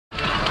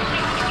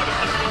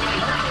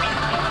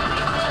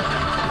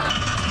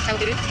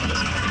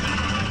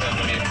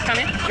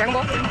Dragon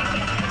Ball?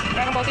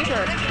 Dragon Ball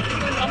t-shirt.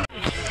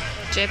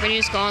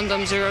 Japanese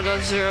condom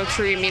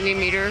 0.03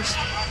 millimeters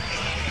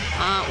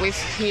with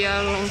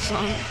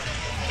hyaluronic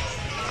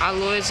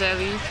aloe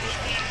jelly.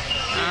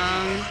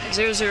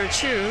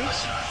 002,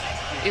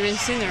 even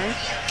thinner.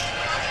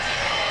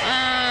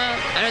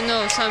 I don't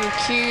know, some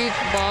cute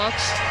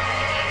box.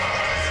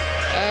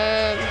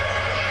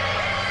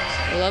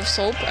 Love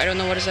soap, I don't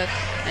know what is that.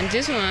 And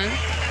this one,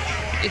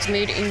 it's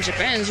made in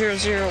Japan,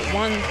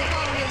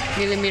 0.01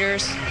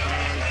 millimeters.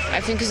 I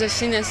think it's the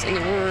thinnest in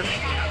the world.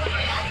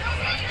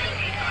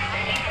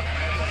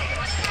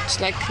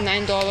 It's like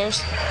 $9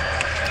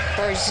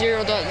 for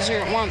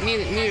 0.01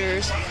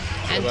 millimeters.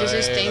 And this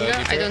is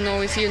Tenga. I don't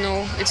know if you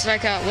know. It's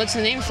like a, what's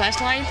the name?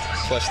 Flashlight?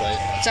 Flashlight.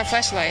 It's a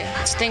flashlight.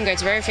 It's Tenga.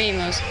 It's very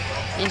famous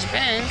in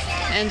Japan.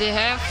 And they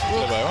have a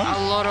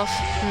lot of,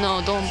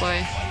 no, don't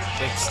buy.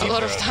 A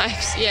lot of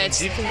types. Yeah, it's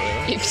deep.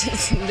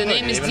 The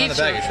name is deep. On the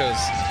back it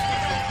shows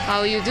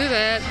how you do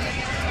that.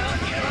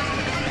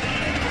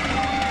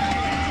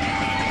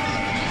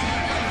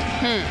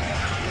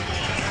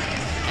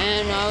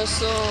 And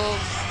also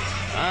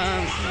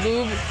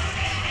lube.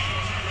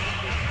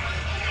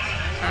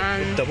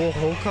 And double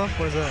hole cup?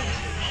 What is that?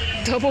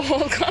 Double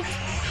hole cup?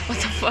 What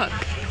the fuck?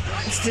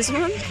 Is this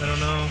one? I don't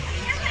know.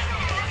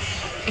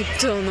 I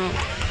don't know.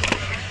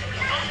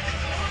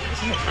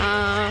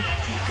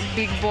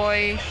 Big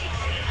boy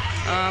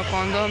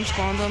condoms.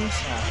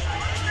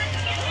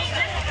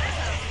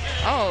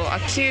 Oh, a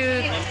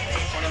cute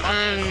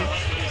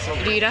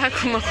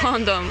Rirakuma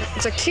condom.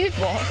 It's a cute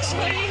box.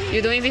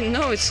 You don't even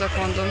know it's a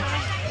condom.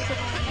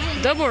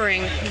 Double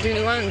ring. Do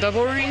you want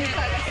double ring?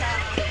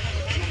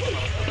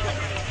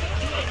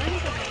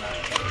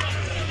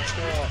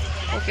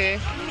 Okay,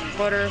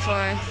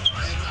 butterfly.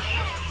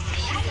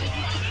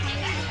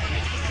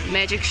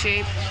 Magic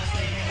shape.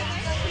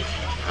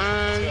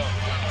 And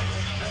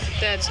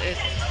that's it.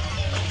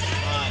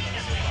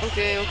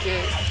 Okay.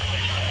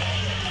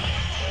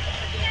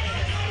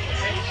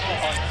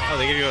 Oh,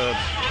 they give you a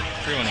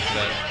free one for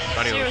that.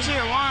 Body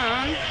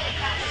 001.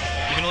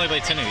 You can only buy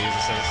 10 of these,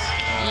 it says.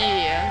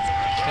 Yeah.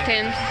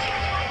 10.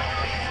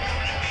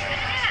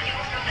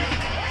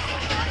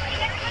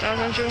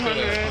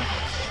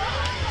 1,200.